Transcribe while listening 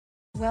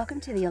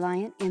Welcome to the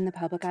Alliant in the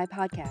Public Eye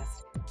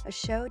podcast, a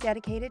show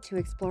dedicated to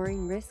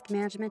exploring risk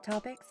management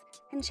topics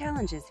and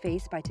challenges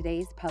faced by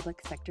today's public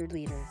sector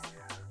leaders.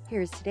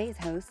 Here's today's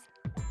host,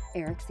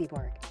 Eric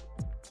Seaborg.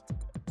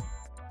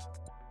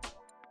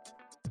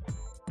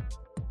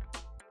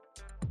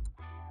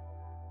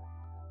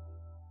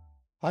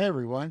 Hi,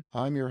 everyone.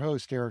 I'm your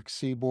host, Eric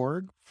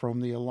Seaborg from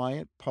the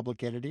Alliant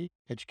Public Entity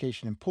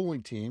Education and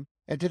Pooling Team.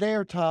 And today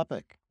our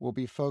topic will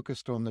be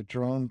focused on the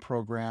drone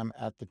program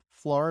at the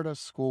Florida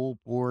School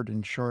Board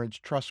Insurance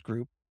Trust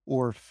Group,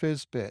 or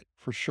FSBIT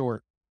for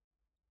short.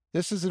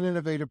 This is an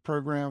innovative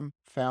program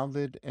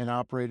founded and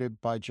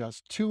operated by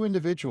just two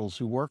individuals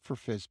who work for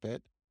FSBIT.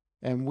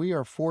 And we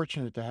are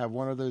fortunate to have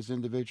one of those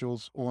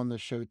individuals on the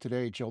show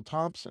today, Jill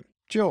Thompson.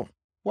 Jill,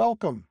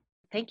 welcome.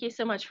 Thank you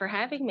so much for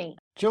having me.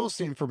 Jill's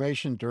the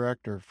information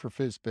director for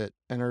FSBIT,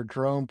 and her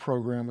drone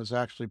program was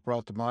actually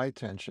brought to my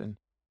attention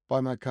by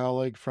my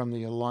colleague from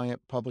the Alliant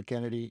Public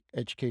Entity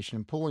Education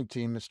and Pooling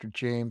Team, Mr.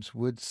 James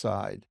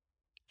Woodside.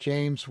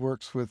 James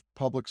works with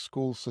public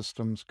school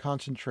systems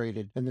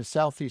concentrated in the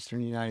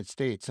southeastern United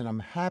States, and I'm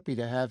happy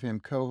to have him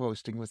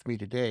co-hosting with me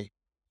today.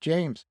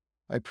 James,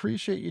 I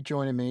appreciate you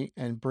joining me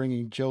and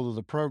bringing Jill to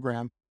the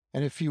program.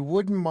 And if you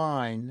wouldn't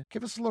mind,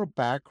 give us a little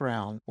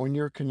background on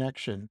your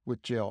connection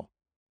with Jill.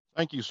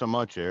 Thank you so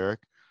much, Eric.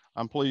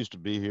 I'm pleased to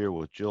be here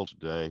with Jill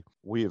today.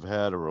 We have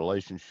had a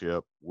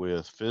relationship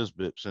with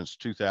FSBIT since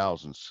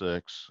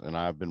 2006, and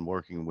I've been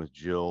working with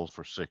Jill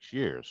for 6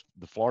 years.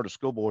 The Florida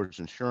School Board's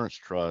Insurance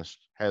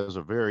Trust has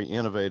a very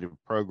innovative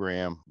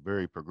program,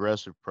 very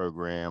progressive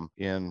program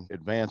in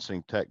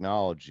advancing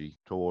technology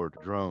toward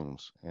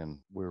drones, and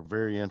we're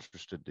very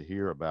interested to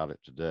hear about it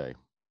today.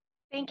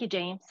 Thank you,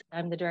 James.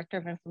 I'm the Director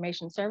of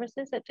Information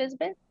Services at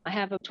FSBIT. I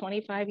have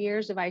 25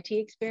 years of IT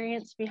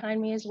experience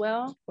behind me as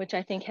well, which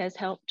I think has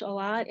helped a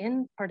lot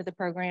in part of the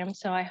program.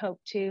 So I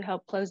hope to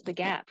help close the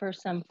gap for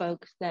some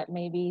folks that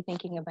may be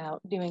thinking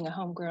about doing a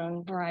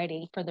homegrown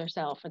variety for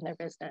themselves and their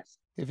business.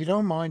 If you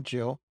don't mind,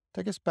 Jill,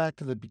 take us back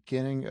to the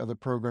beginning of the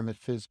program at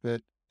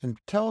FSBIT and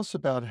tell us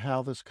about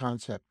how this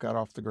concept got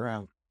off the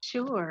ground.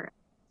 Sure.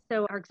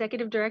 So our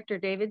executive director,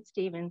 David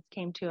Stevens,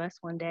 came to us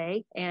one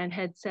day and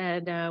had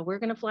said, we're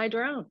going to fly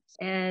drones.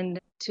 And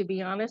to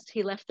be honest,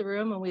 he left the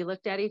room and we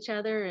looked at each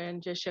other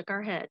and just shook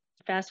our head.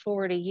 Fast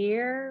forward a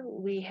year,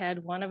 we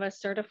had one of us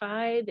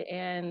certified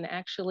and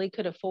actually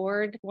could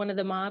afford one of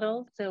the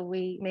models. So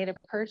we made a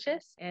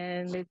purchase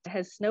and it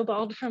has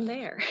snowballed from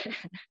there.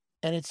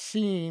 And it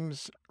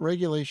seems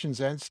regulations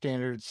and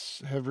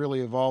standards have really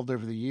evolved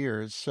over the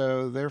years.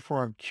 So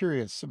therefore, I'm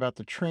curious about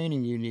the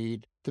training you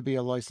need to be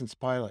a licensed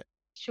pilot.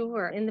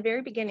 Sure. In the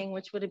very beginning,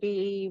 which would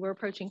be, we're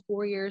approaching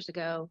 4 years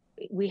ago,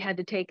 we had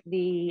to take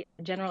the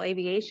General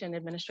Aviation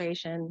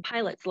Administration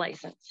pilot's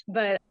license,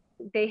 but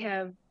they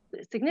have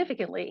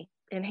significantly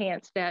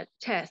enhanced that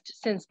test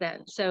since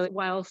then. So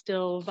while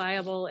still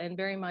viable and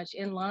very much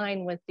in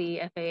line with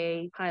the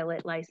FAA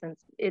pilot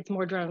license, it's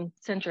more drone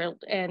central,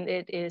 and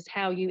it is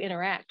how you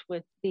interact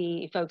with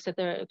the folks at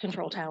the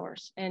control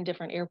towers and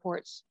different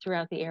airports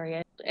throughout the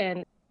area.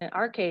 And in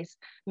our case,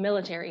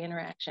 military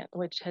interaction,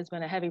 which has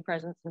been a heavy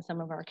presence in some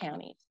of our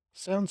counties.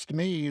 Sounds to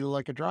me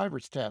like a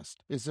driver's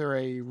test. Is there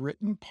a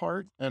written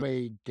part and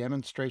a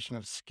demonstration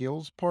of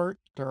skills part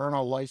to earn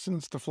a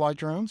license to fly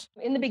drones?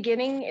 In the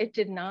beginning, it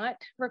did not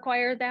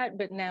require that,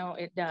 but now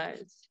it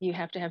does. You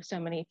have to have so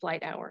many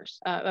flight hours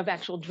of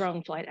actual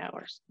drone flight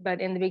hours. But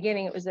in the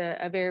beginning, it was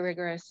a very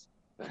rigorous,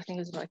 I think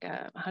it was like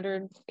a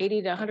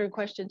 180 to 100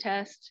 question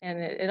test, and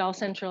it all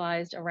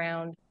centralized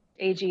around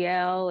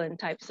AGL and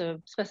types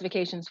of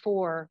specifications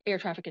for air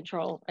traffic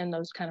control and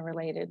those kind of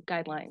related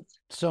guidelines.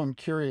 So I'm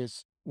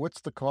curious,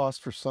 what's the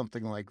cost for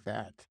something like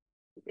that?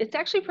 It's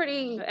actually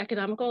pretty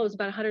economical. It was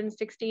about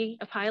 $160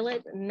 a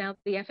pilot. Now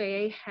the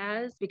FAA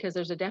has, because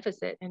there's a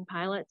deficit in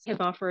pilots,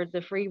 have offered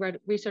the free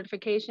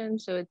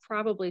recertification. So it's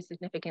probably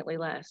significantly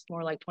less,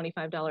 more like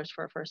 $25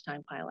 for a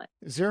first-time pilot.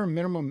 Is there a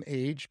minimum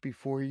age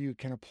before you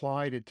can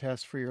apply to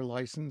test for your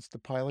license to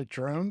pilot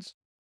drones?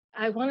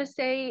 I want to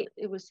say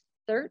it was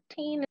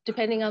 13,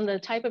 depending on the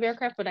type of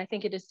aircraft, but I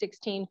think it is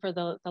 16 for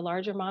the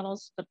larger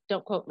models, but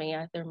don't quote me.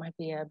 There might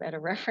be a better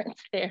reference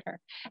there.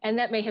 And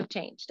that may have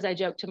changed. I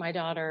joked to my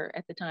daughter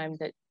at the time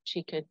that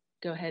she could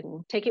go ahead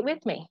and take it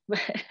with me.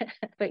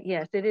 But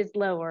yes, it is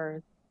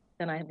lower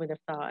than I would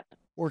have thought.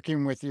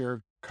 Working with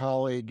your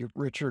colleague,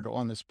 Richard,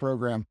 on this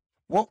program,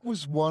 what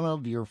was one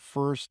of your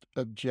first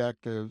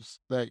objectives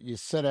that you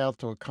set out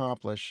to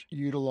accomplish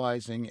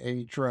utilizing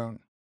a drone?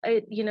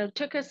 It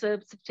took us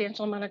a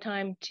substantial amount of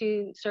time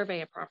to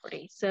survey a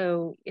property.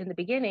 So in the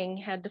beginning,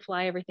 had to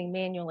fly everything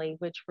manually,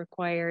 which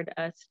required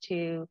us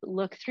to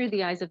look through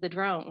the eyes of the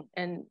drone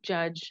and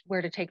judge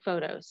where to take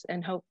photos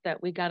and hope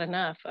that we got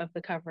enough of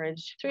the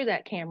coverage through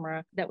that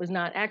camera that was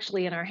not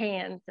actually in our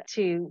hands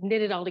to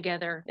knit it all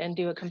together and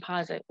do a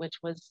composite, which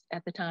was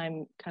at the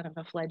time kind of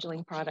a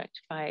fledgling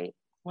product by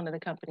one of the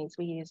companies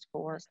we used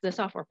for the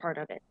software part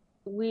of it.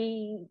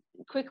 We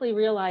quickly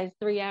realized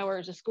 3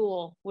 hours of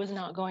school was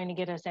not going to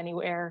get us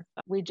anywhere.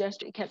 We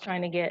just kept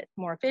trying to get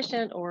more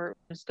efficient or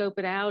scope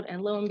it out.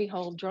 And lo and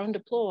behold, Drone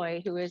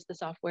Deploy, who is the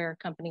software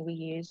company we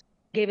use,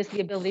 gave us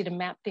the ability to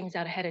map things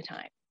out ahead of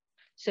time.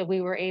 So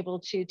we were able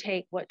to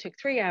take what took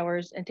 3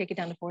 hours and take it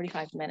down to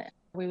 45 minutes.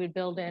 We would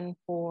build in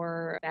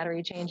for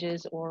battery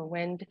changes or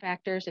wind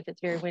factors. If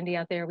it's very windy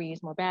out there, we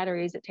use more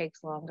batteries, it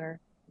takes longer.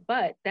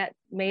 But that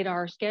made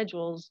our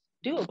schedules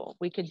doable.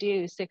 We could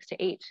do 6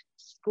 to 8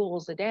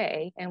 schools a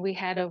day, and we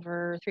had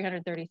over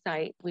 330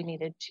 sites we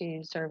needed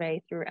to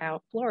survey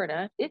throughout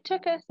Florida. It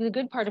took us a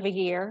good part of a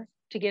year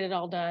to get it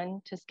all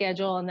done, to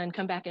schedule, and then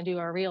come back and do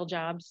our real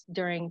jobs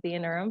during the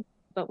interim.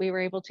 But we were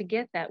able to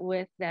get that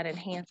with that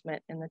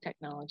enhancement in the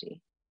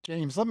technology.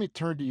 James, let me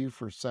turn to you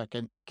for a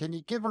second. Can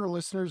you give our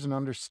listeners an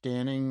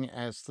understanding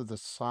as to the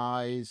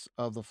size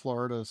of the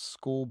Florida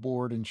School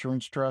Board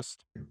Insurance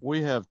Trust?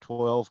 We have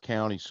 12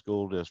 county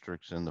school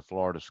districts in the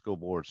Florida School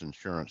Boards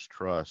Insurance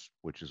Trust,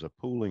 which is a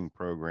pooling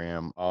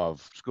program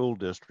of school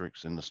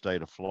districts in the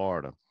state of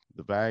Florida.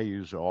 The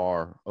values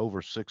are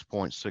over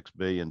 $6.6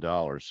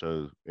 billion.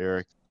 So,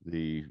 Eric,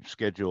 the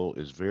schedule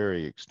is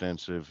very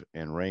extensive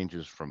and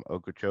ranges from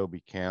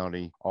Okeechobee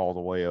County all the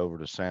way over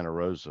to Santa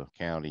Rosa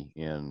County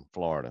in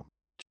Florida.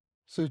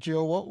 So,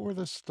 Jill, what were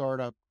the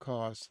startup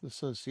costs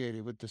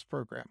associated with this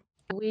program?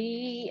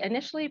 We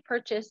initially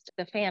purchased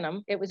the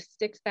Phantom. It was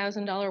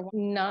 $6,000.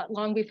 Not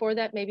long before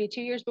that, maybe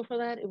 2 years before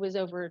that, it was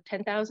over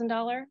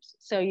 $10,000.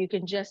 So you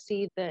can just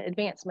see the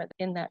advancement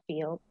in that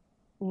field.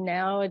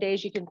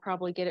 Nowadays, you can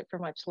probably get it for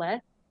much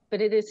less,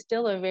 but it is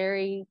still a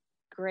very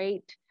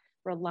great,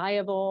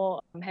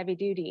 reliable, heavy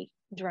duty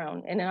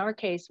drone. And in our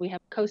case, we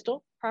have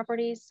coastal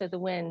properties, so the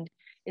wind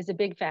is a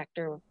big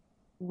factor.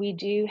 We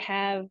do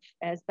have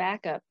as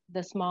backup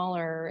the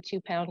smaller 2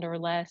 pound or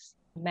less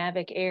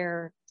Mavic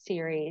Air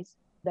series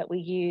that we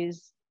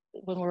use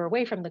when we're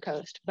away from the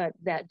coast, but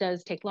that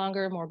does take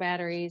longer, more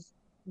batteries.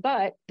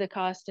 But the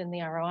cost and the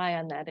ROI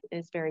on that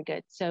is very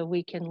good. So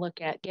we can look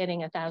at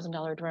getting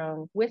 $1,000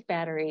 drone with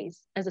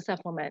batteries as a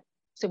supplement.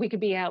 So we could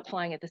be out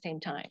flying at the same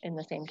time in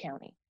the same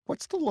county.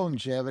 What's the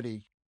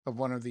longevity of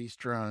one of these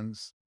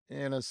drones?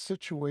 In a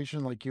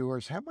situation like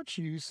yours, how much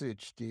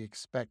usage do you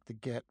expect to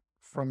get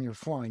from your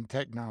flying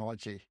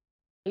technology?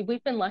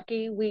 We've been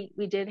lucky. We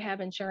did have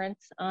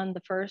insurance on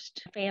the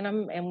first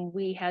Phantom, and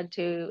we had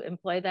to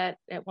employ that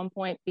at one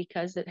point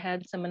because it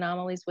had some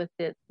anomalies with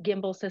the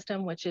gimbal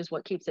system, which is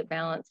what keeps it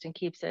balanced and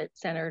keeps it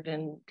centered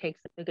and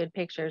takes the good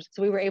pictures.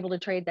 So we were able to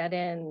trade that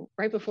in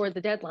right before the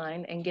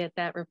deadline and get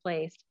that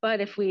replaced. But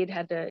if we'd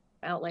had to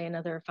outlay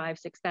another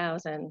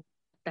 5,000-6,000,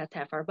 that's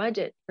half our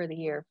budget for the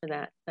year for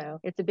that. So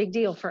it's a big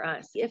deal for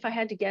us. If I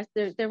had to guess,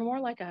 they're more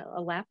like a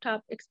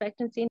laptop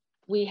expectancy.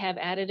 We have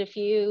added a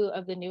few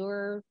of the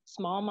newer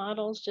small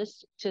models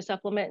just to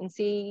supplement and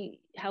see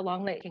how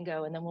long they can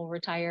go, and then we'll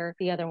retire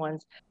the other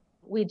ones.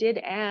 We did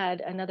add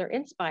another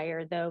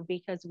Inspire, though,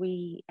 because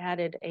we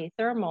added a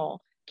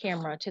thermal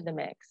camera to the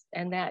mix,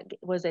 and that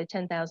was a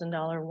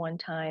 $10,000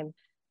 one-time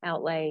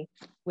outlay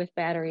with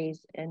batteries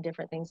and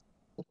different things.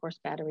 Of course,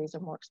 batteries are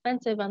more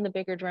expensive on the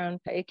bigger drone.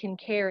 It can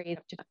carry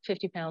up to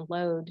 50-pound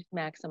load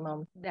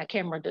maximum. That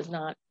camera does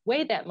not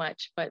weigh that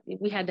much, but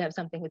we had to have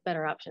something with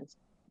better options.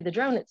 The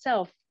drone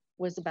itself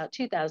was about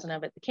 2,000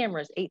 of it. The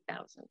camera is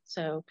 8,000.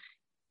 So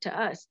to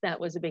us, that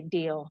was a big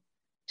deal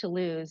to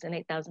lose an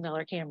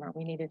 $8,000 camera.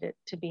 We needed it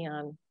to be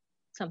on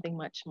something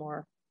much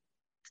more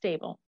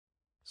stable.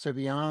 So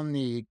beyond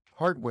the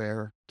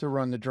hardware to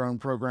run the drone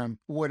program,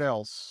 what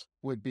else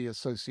would be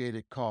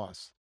associated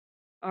costs?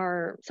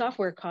 Our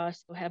software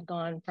costs have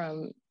gone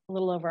from a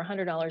little over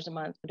 $100 a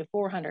month to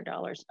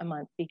 $400 a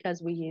month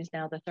because we use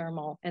now the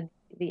thermal and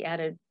the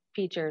added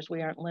features.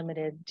 We aren't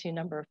limited to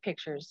number of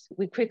pictures.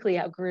 We quickly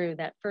outgrew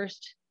that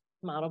first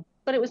model,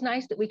 but it was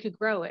nice that we could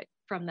grow it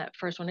from that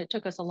first one. It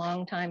took us a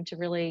long time to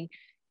really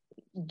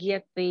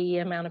get the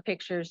amount of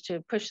pictures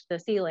to push the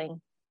ceiling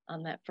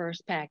on that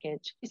first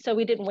package. So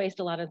we didn't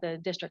waste a lot of the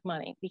district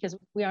money because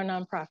we are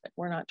nonprofit.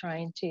 We're not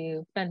trying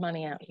to spend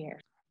money out here.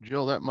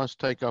 Jill, that must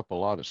take up a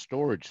lot of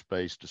storage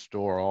space to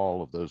store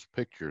all of those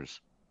pictures.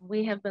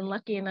 We have been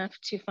lucky enough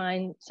to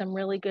find some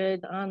really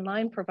good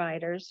online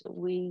providers.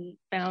 We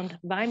found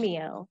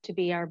Vimeo to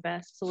be our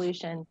best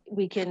solution.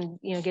 We can,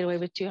 get away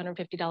with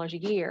 $250 a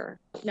year.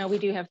 Now we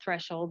do have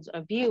thresholds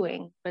of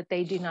viewing, but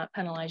they do not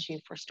penalize you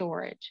for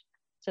storage.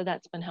 So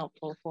that's been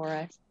helpful for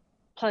us.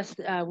 Plus,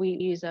 we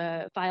use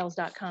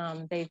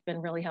files.com. They've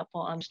been really helpful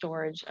on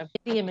storage of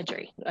the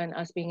imagery and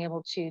us being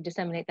able to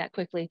disseminate that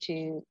quickly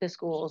to the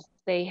schools.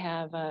 They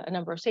have a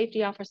number of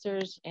safety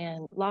officers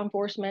and law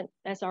enforcement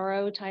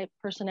SRO type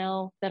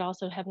personnel that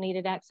also have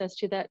needed access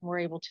to that. And we're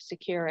able to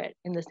secure it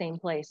in the same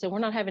place. So we're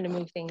not having to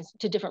move things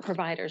to different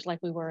providers like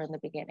we were in the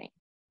beginning.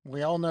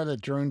 We all know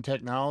that drone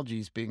technology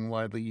is being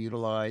widely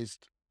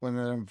utilized within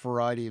a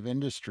variety of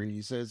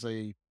industries as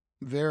a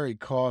very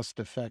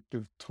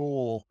cost-effective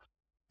tool.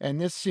 And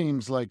this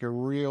seems like a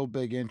real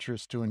big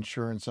interest to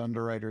insurance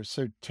underwriters.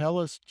 So tell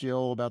us,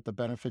 Jill, about the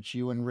benefits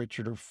you and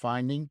Richard are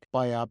finding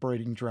by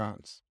operating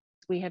drones.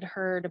 we had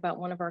heard about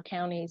one of our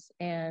counties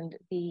and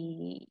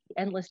the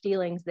endless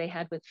dealings they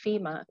had with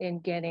FEMA in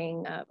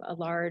getting a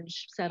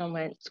large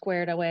settlement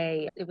squared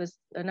away. It was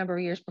a number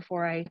of years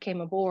before I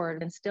came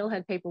aboard and still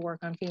had paperwork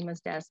on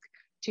FEMA's desk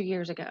 2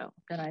 years ago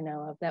that I know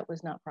of that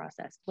was not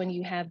processed. When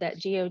you have that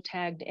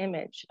geotagged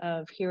image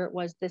of here it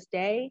was this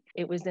day,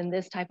 it was in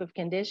this type of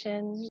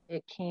condition,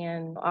 it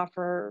can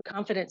offer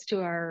confidence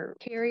to our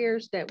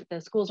carriers that the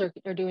schools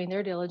are doing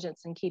their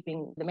diligence in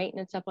keeping the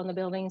maintenance up on the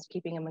buildings,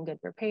 keeping them in good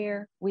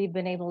repair. We've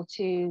been able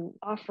to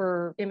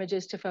offer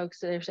images to folks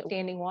that are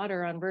standing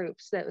water on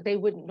roofs that they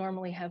wouldn't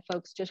normally have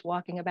folks just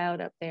walking about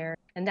up there.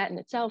 And that in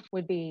itself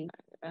would be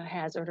a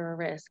hazard or a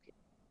risk.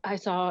 I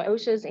saw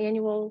OSHA's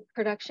annual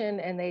production,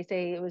 and they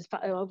say it was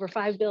over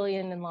 5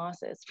 billion in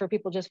losses for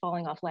people just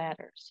falling off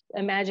ladders.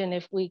 Imagine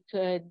if we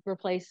could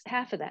replace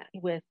half of that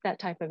with that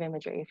type of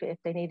imagery. If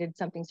they needed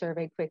something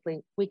surveyed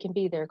quickly, we can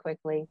be there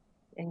quickly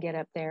and get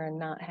up there and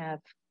not have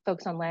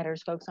folks on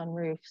ladders, folks on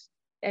roofs,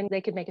 and they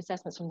could make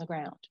assessments from the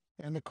ground.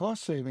 And the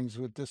cost savings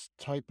with this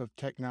type of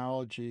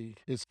technology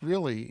is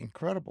really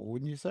incredible,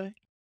 wouldn't you say?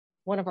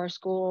 One of our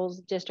schools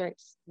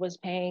districts was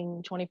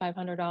paying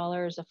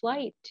 $2,500 a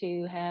flight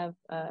to have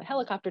a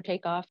helicopter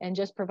take off and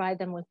just provide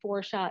them with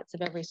 4 shots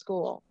of every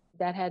school.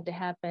 That had to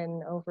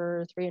happen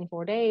over 3 and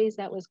 4 days.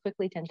 That was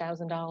quickly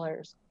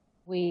 $10,000.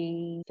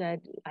 We said,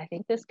 I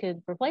think this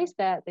could replace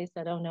that. They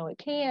said, oh, no, it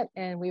can't.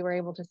 And we were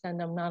able to send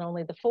them not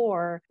only the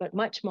 4, but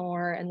much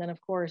more. And then, of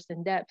course,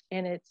 in depth.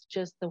 And it's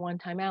just the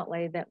one-time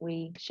outlay that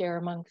we share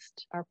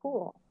amongst our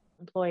pool,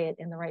 employ it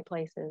in the right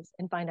places,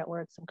 and find out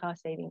where some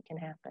cost saving can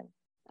happen.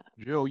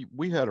 Jill,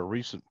 we had a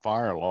recent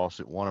fire loss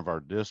at one of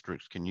our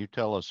districts. Can you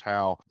tell us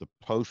how the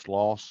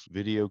post-loss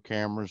video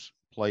cameras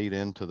played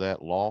into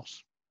that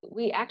loss?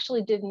 We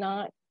actually did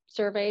not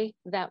survey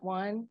that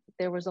one.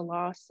 There was a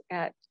loss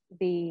at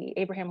the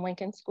Abraham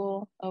Lincoln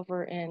School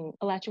over in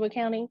Alachua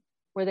County,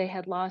 where they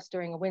had lost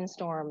during a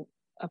windstorm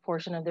a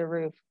portion of their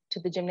roof to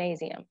the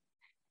gymnasium.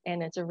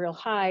 And it's a real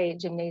high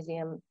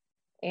gymnasium.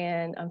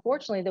 And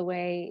unfortunately, the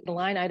way the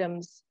line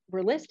items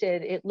were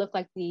listed, it looked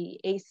like the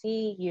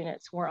AC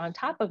units were on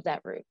top of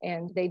that roof,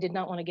 and they did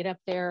not want to get up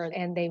there,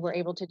 and they were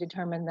able to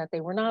determine that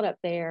they were not up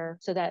there.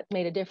 So that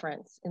made a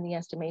difference in the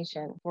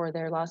estimation for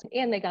their loss,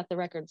 and they got the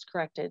records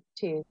corrected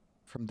too.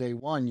 From day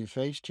one, you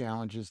face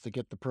challenges to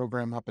get the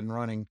program up and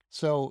running.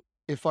 So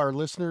if our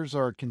listeners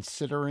are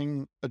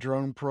considering a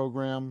drone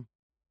program,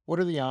 what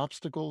are the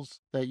obstacles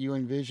that you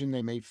envision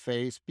they may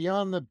face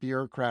beyond the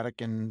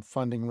bureaucratic and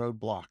funding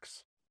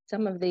roadblocks?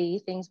 Some of the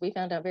things we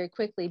found out very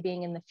quickly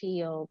being in the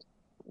field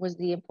was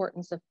the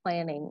importance of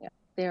planning.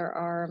 There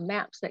are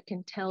maps that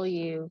can tell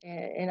you,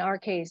 in our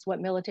case, what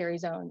military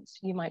zones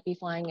you might be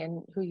flying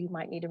in, who you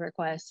might need to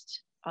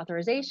request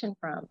authorization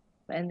from.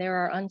 And there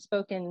are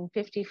unspoken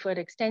 50-foot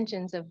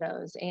extensions of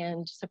those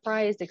and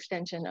surprised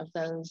extension of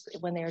those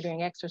when they were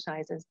doing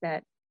exercises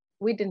that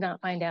we did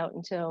not find out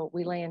until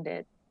we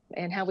landed.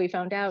 And how we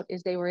found out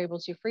is they were able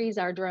to freeze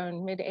our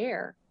drone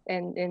midair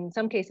and in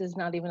some cases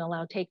not even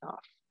allow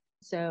takeoff.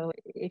 So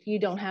if you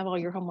don't have all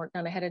your homework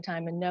done ahead of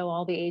time and know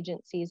all the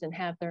agencies and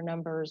have their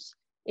numbers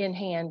in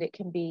hand, it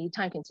can be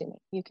time consuming.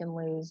 You can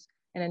lose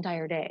an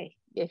entire day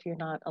if you're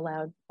not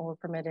allowed or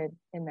permitted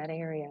in that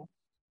area.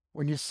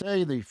 When you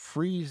say they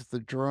freeze the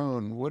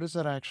drone, what does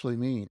that actually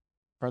mean?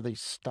 Are they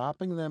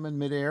stopping them in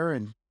midair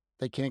and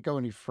they can't go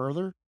any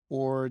further?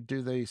 Or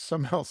do they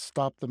somehow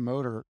stop the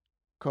motor,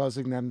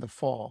 causing them to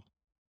fall?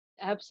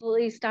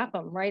 Absolutely stop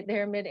them right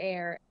there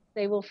midair.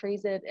 They will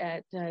freeze it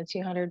at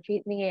 200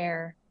 feet in the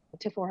air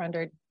to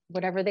 400,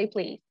 whatever they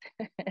please.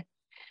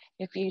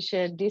 If you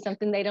should do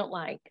something they don't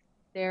like.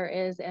 There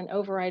is an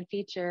override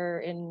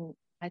feature in,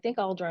 I think,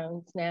 all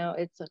drones now.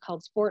 It's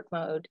called sport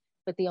mode,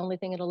 but the only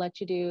thing it'll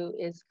let you do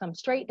is come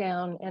straight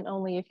down and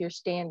only if you're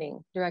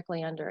standing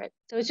directly under it.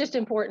 So it's just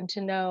important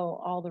to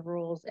know all the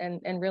rules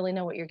and really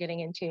know what you're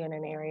getting into in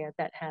an area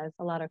that has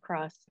a lot of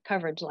cross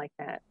coverage like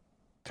that.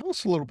 Tell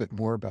us a little bit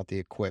more about the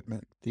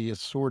equipment, the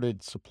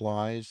assorted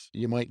supplies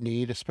you might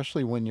need,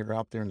 especially when you're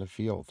out there in the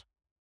field.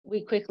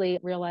 We quickly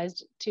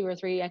realized 2 or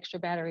 3 extra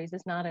batteries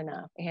is not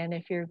enough. And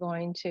if you're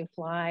going to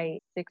fly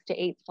 6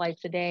 to 8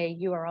 flights a day,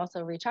 you are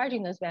also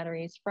recharging those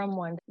batteries from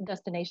one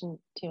destination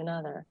to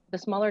another. The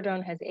smaller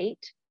drone has 8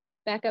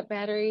 backup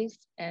batteries,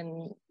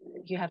 and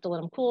you have to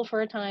let them cool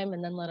for a time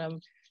and then let them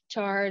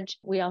charge.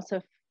 We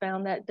also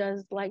found that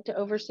does like to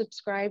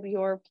oversubscribe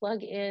your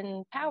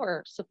plug-in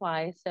power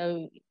supply.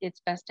 So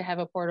it's best to have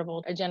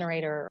a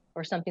generator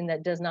or something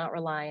that does not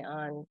rely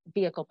on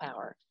vehicle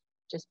power,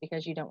 just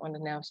because you don't want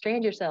to now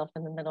strand yourself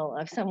in the middle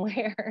of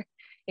somewhere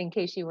in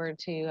case you were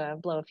to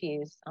blow a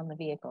fuse on the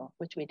vehicle,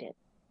 which we did.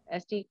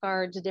 SD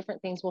cards,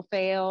 different things will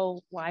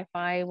fail.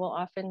 Wi-Fi will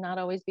often not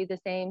always be the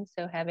same.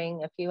 So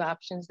having a few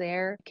options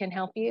there can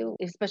help you,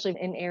 especially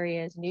in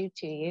areas new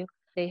to you.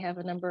 They have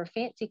a number of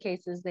fancy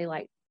cases they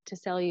like to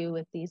sell you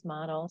with these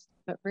models.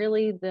 But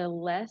really, the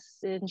less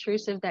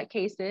intrusive that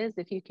case is,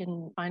 if you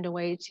can find a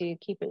way to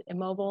keep it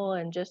immobile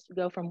and just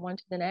go from one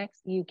to the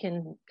next, you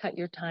can cut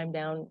your time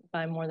down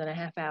by more than a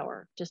half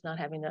hour, just not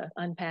having to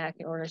unpack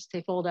or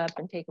to fold up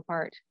and take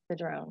apart the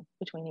drone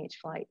between each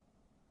flight.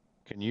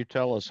 Can you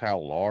tell us how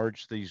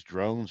large these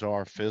drones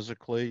are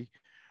physically?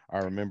 I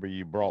remember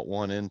you brought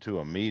one into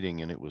a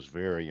meeting and it was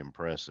very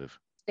impressive.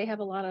 They have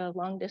a lot of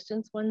long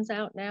distance ones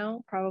out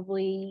now,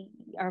 probably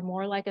are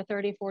more like a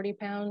 30, 40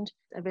 pound,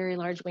 a very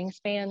large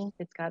wingspan.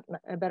 It's got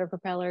better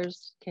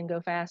propellers, can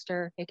go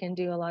faster. It can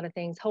do a lot of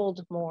things,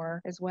 hold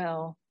more as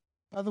well.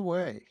 By the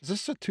way, is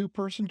this a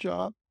two-person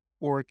job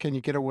or can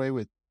you get away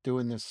with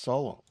doing this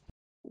solo?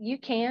 You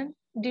can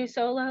do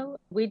solo.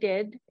 We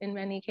did in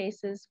many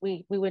cases.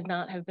 We would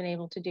not have been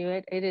able to do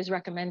it. It is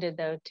recommended,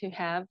 though, to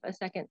have a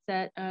second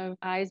set of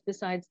eyes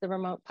besides the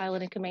remote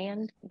pilot and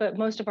command. But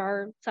most of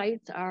our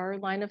sites are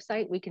line of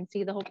sight. We can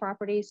see the whole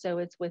property, so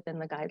it's within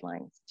the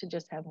guidelines to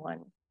just have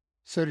one.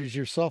 So does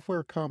your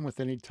software come with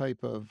any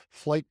type of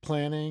flight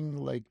planning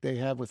like they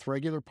have with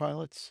regular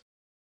pilots?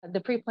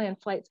 The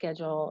pre-planned flight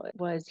schedule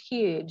was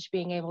huge,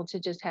 being able to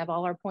just have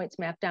all our points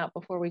mapped out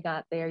before we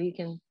got there. You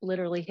can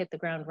literally hit the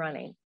ground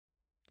running.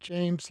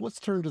 James,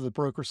 let's turn to the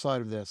broker side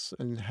of this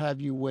and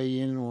have you weigh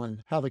in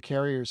on how the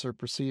carriers are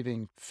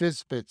perceiving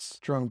Fizbit's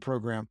drone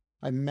program.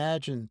 I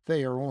imagine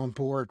they are on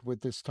board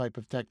with this type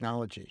of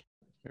technology.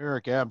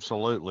 Eric,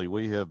 absolutely.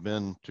 We have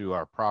been to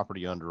our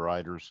property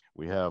underwriters.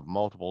 We have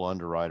multiple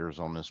underwriters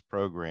on this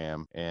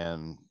program,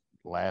 and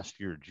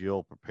last year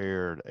Jill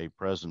prepared a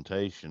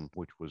presentation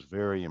which was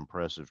very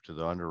impressive to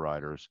the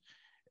underwriters.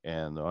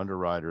 And the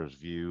underwriters'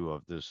 view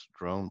of this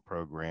drone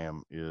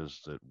program is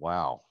that,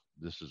 wow,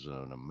 this is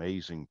an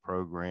amazing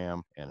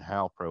program. And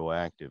how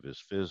proactive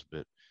is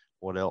Fizbit?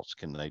 What else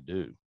can they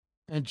do?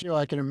 And Jill,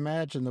 I can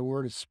imagine the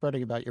word is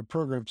spreading about your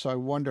program. So I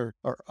wonder,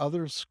 are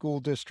other school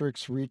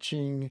districts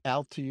reaching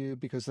out to you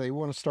because they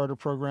want to start a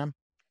program?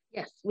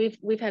 Yes,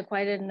 we've had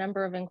quite a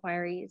number of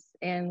inquiries,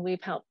 and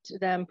we've helped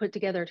them put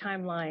together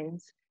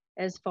timelines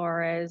as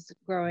far as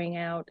growing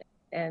out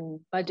and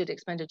budget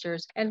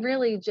expenditures. And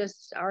really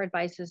just our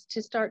advice is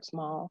to start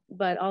small,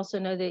 but also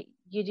know that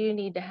you do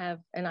need to have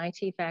an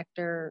IT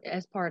factor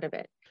as part of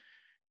it.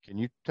 Can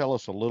you tell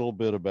us a little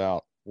bit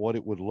about what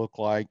it would look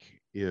like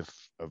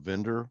if a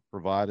vendor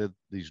provided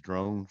these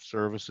drone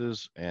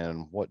services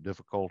and what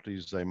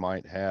difficulties they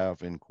might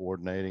have in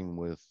coordinating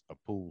with a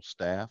pool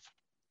staff?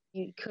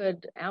 You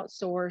could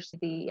outsource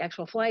the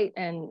actual flight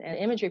and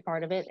imagery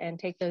part of it and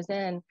take those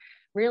in.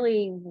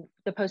 Really,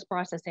 the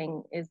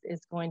post-processing is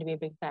going to be a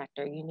big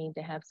factor. You need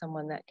to have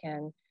someone that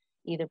can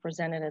either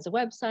present it as a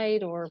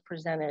website or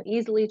present it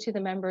easily to the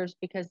members,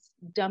 because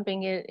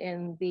dumping it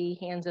in the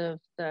hands of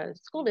the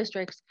school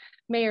districts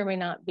may or may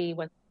not be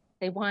what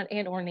they want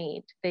and or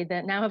need. They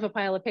now have a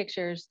pile of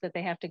pictures that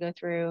they have to go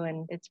through,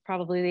 and it's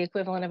probably the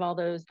equivalent of all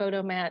those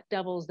photomat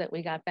doubles that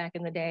we got back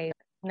in the day.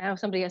 Now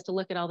somebody has to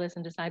look at all this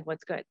and decide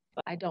what's good.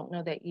 But I don't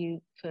know that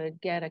you could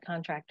get a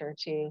contractor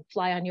to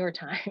fly on your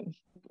time.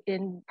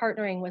 In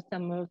partnering with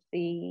some of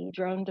the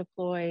drone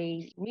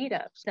deploy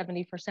meetups,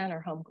 70%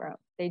 are homegrown.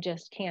 They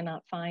just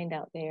cannot find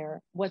out there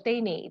what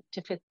they need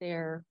to fit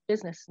their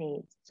business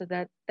needs. So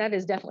that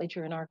is definitely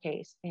true in our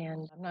case.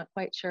 And I'm not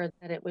quite sure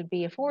that it would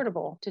be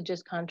affordable to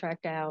just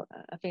contract out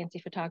a fancy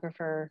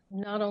photographer,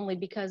 not only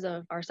because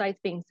of our sites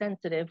being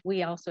sensitive,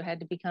 we also had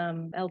to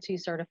become L2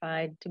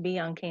 certified to be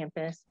on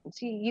campus.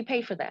 So you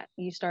pay for that.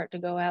 You start to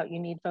go out, you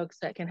need folks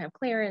that can have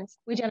clearance.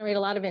 We generate a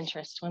lot of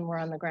interest when we're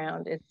on the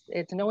ground.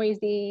 It's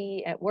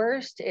noisy at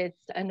worst, it's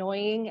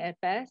annoying at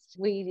best.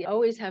 We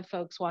always have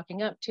folks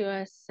walking up to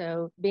us,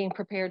 so being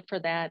prepared for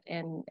that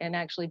and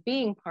actually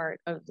being part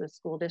of the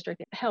school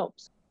district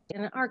helps.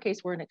 In our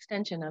case, we're an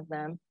extension of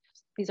them.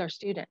 These are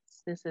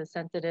students. This is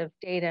sensitive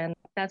data, and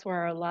that's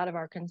where a lot of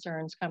our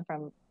concerns come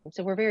from.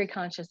 So we're very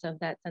conscious of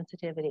that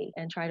sensitivity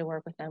and try to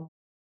work with them.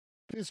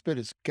 Fizbit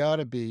has got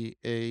to be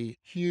a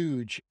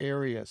huge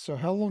area. So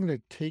how long did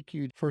it take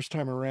you first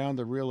time around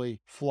to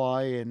really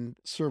fly and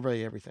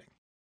survey everything?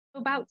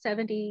 About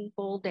 70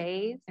 full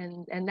days,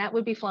 and that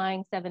would be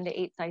flying 7 to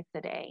 8 sites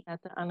a day.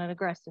 That's on an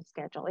aggressive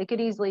schedule. It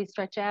could easily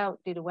stretch out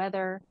due to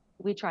weather.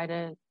 We try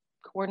to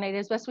coordinate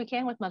as best we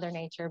can with Mother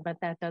Nature, but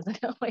that doesn't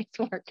always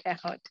work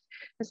out,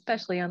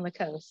 especially on the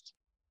coast.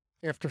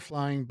 After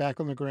flying back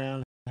on the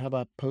ground, how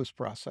about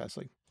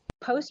post-processing?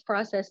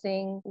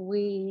 Post-processing,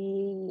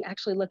 we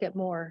actually look at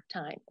more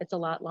time. It's a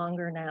lot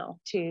longer now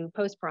to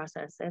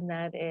post-process, and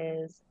that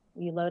is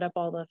you load up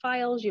all the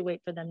files, you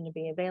wait for them to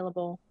be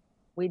available.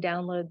 We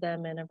download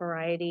them in a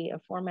variety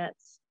of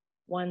formats,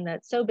 one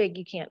that's so big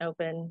you can't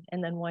open,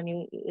 and then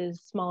one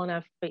is small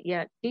enough but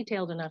yet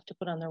detailed enough to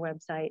put on their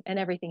website, and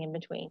everything in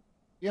between.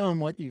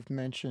 Beyond what you've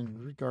mentioned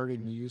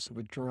regarding the use of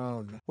a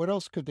drone, what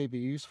else could they be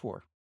used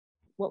for?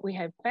 What we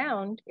have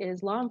found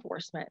is law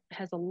enforcement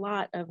has a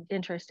lot of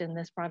interest in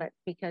this product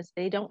because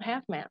they don't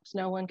have maps.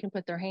 No one can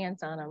put their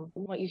hands on them.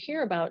 What you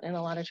hear about in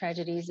a lot of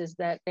tragedies is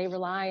that they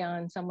rely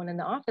on someone in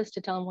the office to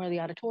tell them where the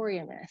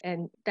auditorium is.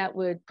 And that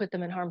would put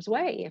them in harm's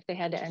way if they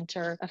had to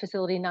enter a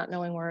facility not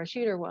knowing where a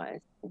shooter was.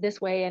 This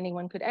way,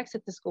 anyone could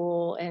exit the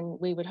school and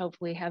we would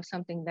hopefully have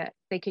something that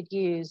they could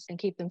use and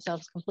keep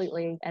themselves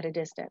completely at a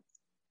distance.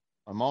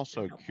 I'm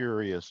also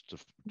curious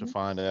to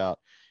find out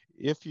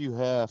if you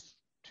have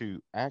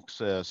to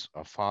access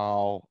a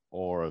file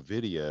or a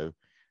video,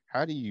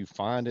 how do you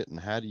find it and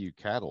how do you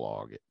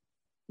catalog it?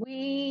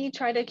 We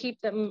try to keep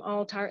them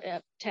all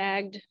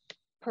tagged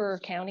per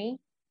county,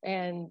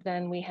 and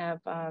then we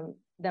have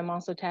them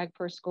also tagged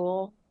per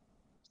school.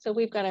 So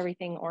we've got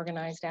everything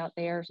organized out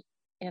there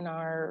in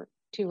our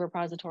 2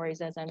 repositories,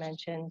 as I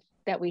mentioned,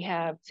 that we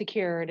have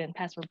secured and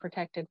password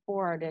protected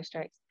for our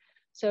districts.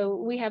 So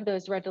we have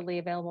those readily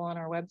available on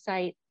our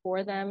website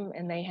for them,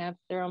 and they have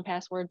their own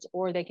passwords,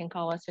 or they can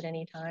call us at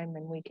any time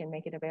and we can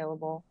make it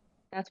available.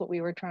 That's what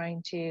we were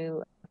trying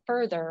to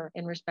further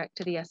in respect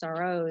to the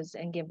SROs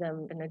and give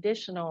them an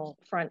additional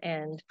front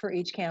end for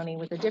each county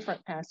with a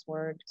different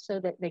password so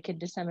that they could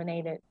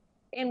disseminate it.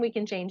 And we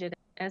can change it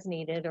as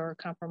needed, or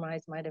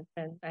compromise might have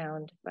been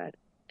found. But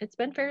it's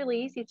been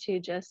fairly easy to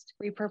just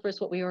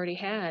repurpose what we already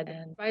had.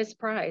 And by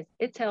surprise,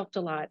 it's helped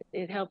a lot.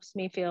 It helps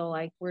me feel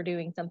like we're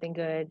doing something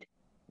good.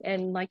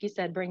 And like you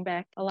said, bring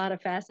back a lot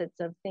of facets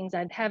of things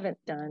I haven't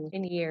done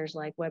in years,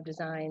 like web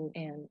design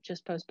and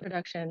just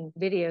post-production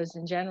videos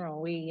in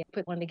general. We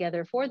put one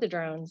together for the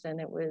drones and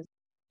it was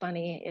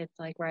funny. It's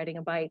like riding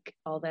a bike.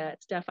 All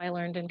that stuff I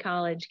learned in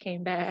college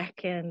came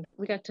back and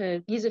we got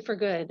to use it for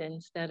good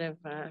instead of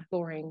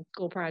boring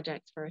school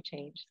projects for a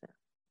change. So.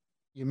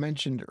 You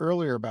mentioned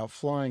earlier about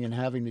flying and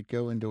having to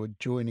go into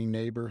adjoining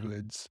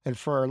neighborhoods. And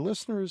for our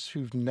listeners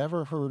who've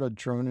never heard a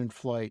drone in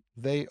flight,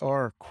 they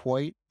are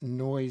quite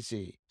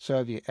noisy. So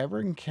have you ever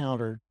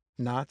encountered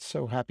not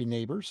so happy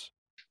neighbors?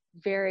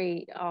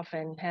 Very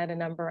often had a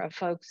number of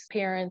folks,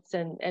 parents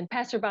and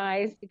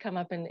passerbys come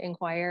up and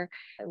inquire.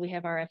 We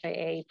have our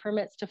FAA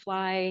permits to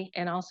fly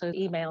and also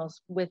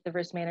emails with the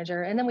risk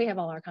manager. And then we have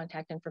all our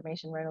contact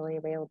information readily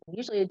available.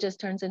 Usually it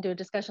just turns into a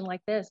discussion like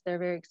this. They're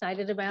very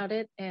excited about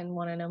it and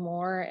want to know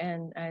more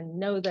and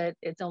know that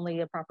it's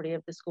only a property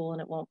of the school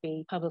and it won't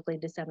be publicly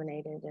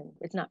disseminated and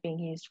it's not being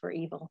used for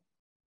evil.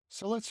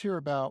 So let's hear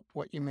about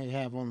what you may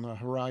have on the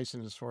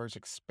horizon as far as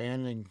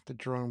expanding the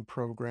drone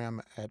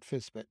program at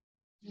FSBIT.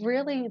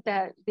 Really,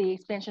 that the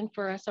expansion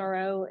for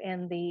SRO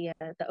and the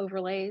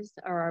overlays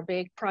are our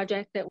big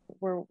project that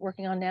we're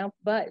working on now.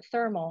 But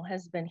thermal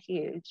has been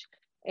huge,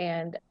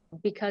 and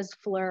because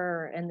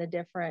FLIR and the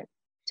different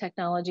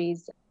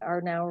technologies are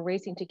now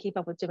racing to keep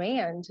up with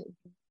demand,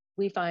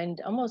 we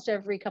find almost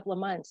every couple of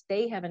months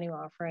they have a new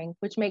offering,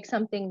 which makes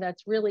something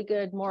that's really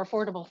good more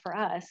affordable for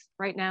us.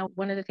 Right now,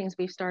 one of the things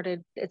we've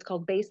started, it's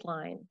called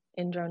Baseline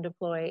in Drone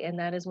Deploy, and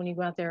that is when you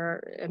go out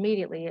there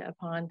immediately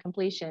upon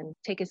completion,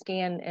 take a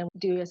scan and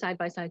do a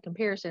side-by-side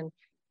comparison.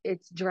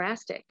 It's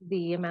drastic,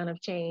 the amount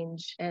of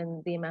change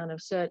and the amount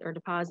of soot or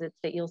deposits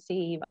that you'll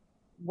see.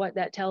 What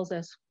that tells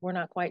us, we're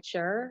not quite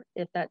sure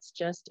if that's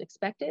just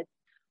expected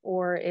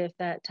or if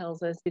that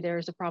tells us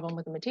there's a problem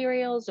with the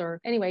materials, or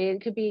anyway, it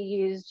could be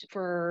used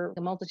for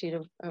a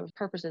multitude of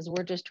purposes.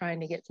 We're just trying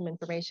to get some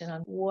information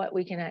on what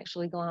we can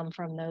actually glom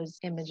from those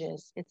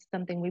images. It's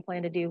something we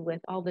plan to do with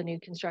all the new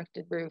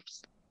constructed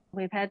roofs.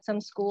 We've had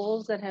some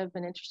schools that have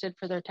been interested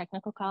for their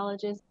technical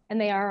colleges, and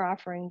they are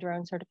offering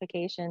drone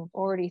certification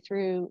already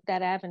through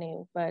that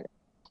avenue, but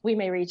we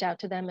may reach out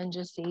to them and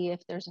just see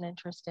if there's an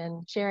interest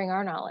in sharing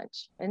our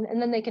knowledge. And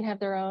then they can have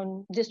their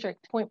own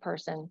district point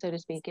person, so to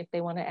speak, if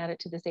they want to add it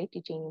to the safety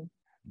team.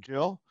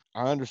 Jill,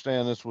 I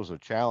understand this was a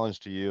challenge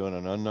to you and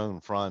an unknown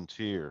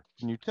frontier.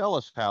 Can you tell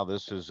us how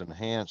this has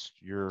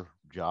enhanced your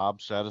job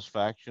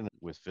satisfaction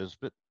with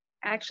FSBIT?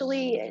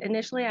 Actually,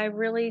 initially, I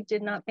really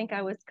did not think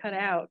I was cut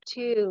out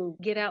to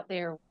get out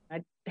there.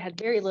 I had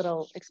very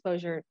little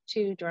exposure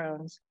to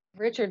drones.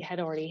 Richard had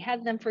already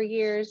had them for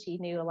years. He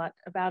knew a lot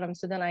about them.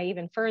 So then I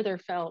even further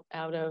felt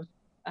out of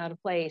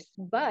place.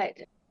 But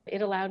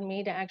it allowed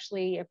me to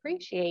actually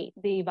appreciate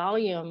the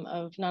volume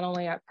of not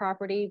only our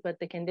property, but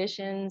the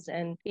conditions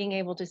and being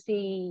able to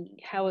see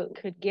how it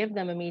could give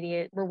them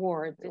immediate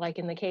rewards. Like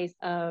in the case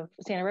of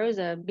Santa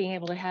Rosa, being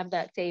able to have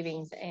that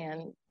savings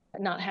and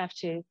not have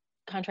to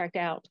contract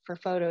out for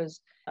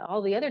photos.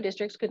 All the other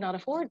districts could not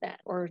afford that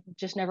or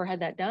just never had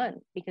that done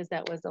because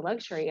that was a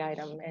luxury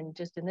item. And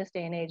just in this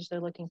day and age,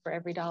 they're looking for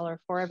every dollar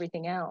for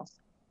everything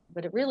else.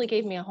 But it really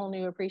gave me a whole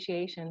new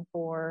appreciation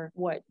for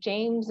what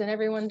James and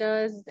everyone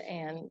does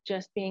and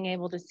just being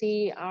able to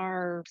see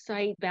our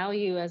site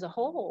value as a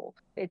whole.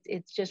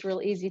 It's just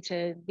real easy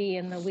to be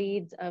in the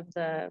weeds of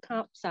the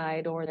comp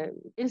side or the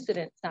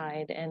incident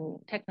side and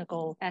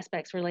technical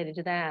aspects related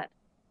to that.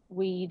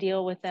 We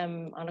deal with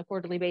them on a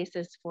quarterly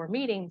basis for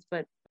meetings,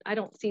 but I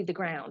don't see the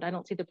ground. I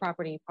don't see the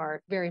property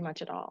part very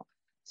much at all.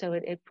 So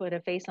it put a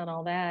face on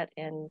all that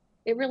and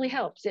it really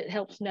helps. It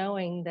helps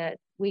knowing that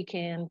we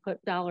can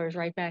put dollars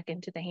right back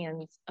into the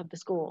hands of the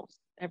schools.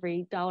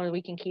 Every dollar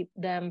we can keep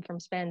them from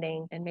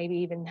spending and maybe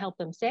even help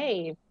them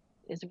save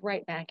is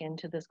right back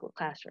into the school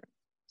classroom.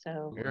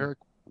 So, Eric,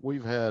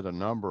 we've had a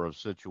number of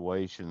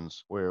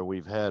situations where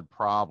we've had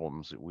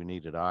problems that we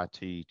needed IT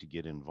to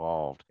get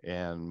involved.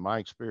 And my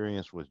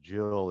experience with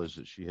Jill is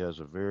that she has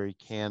a very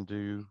can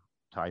do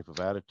type of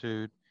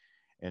attitude,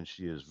 and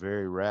she is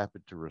very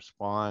rapid to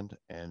respond,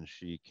 and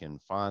she can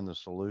find the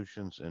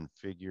solutions and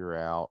figure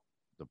out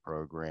the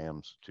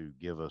programs to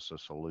give us a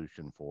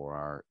solution for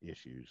our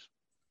issues.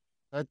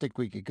 I think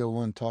we could go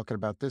on talking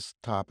about this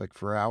topic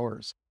for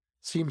hours.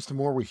 Seems the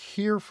more we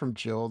hear from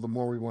Jill, the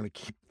more we want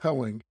to keep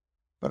going.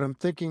 But I'm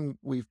thinking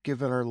we've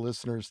given our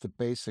listeners the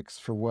basics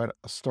for what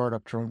a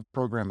startup drone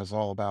program is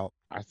all about.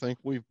 I think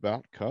we've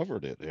about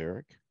covered it,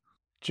 Eric.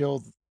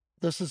 Jill,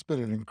 this has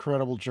been an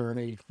incredible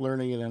journey,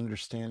 learning and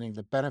understanding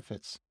the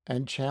benefits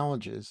and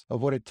challenges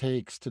of what it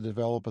takes to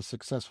develop a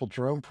successful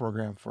drone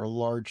program for a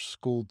large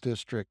school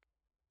district.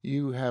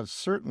 You have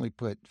certainly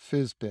put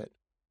Fizbit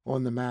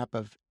on the map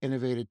of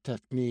innovative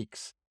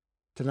techniques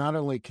to not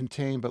only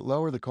contain but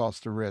lower the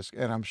cost of risk.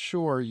 And I'm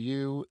sure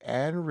you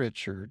and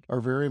Richard are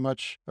very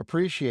much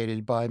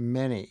appreciated by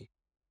many.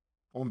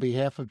 On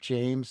behalf of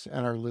James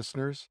and our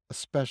listeners, a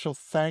special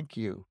thank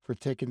you for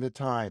taking the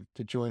time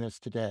to join us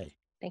today.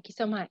 thank you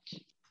so much.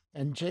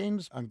 And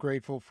James, I'm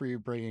grateful for you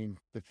bringing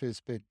the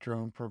Fizbit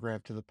drone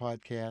program to the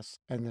podcast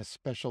and the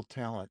special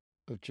talent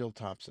of Jill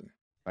Thompson.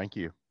 Thank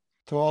you.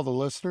 To all the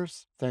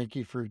listeners, thank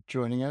you for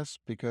joining us,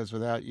 because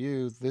without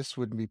you, this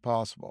wouldn't be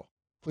possible.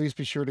 Please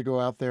be sure to go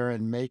out there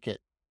and make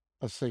it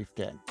a safe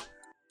day.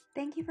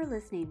 Thank you for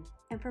listening.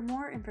 And for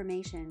more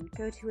information,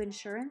 go to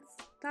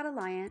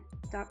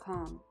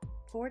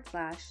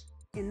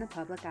insurance.alliant.com/in the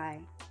public eye.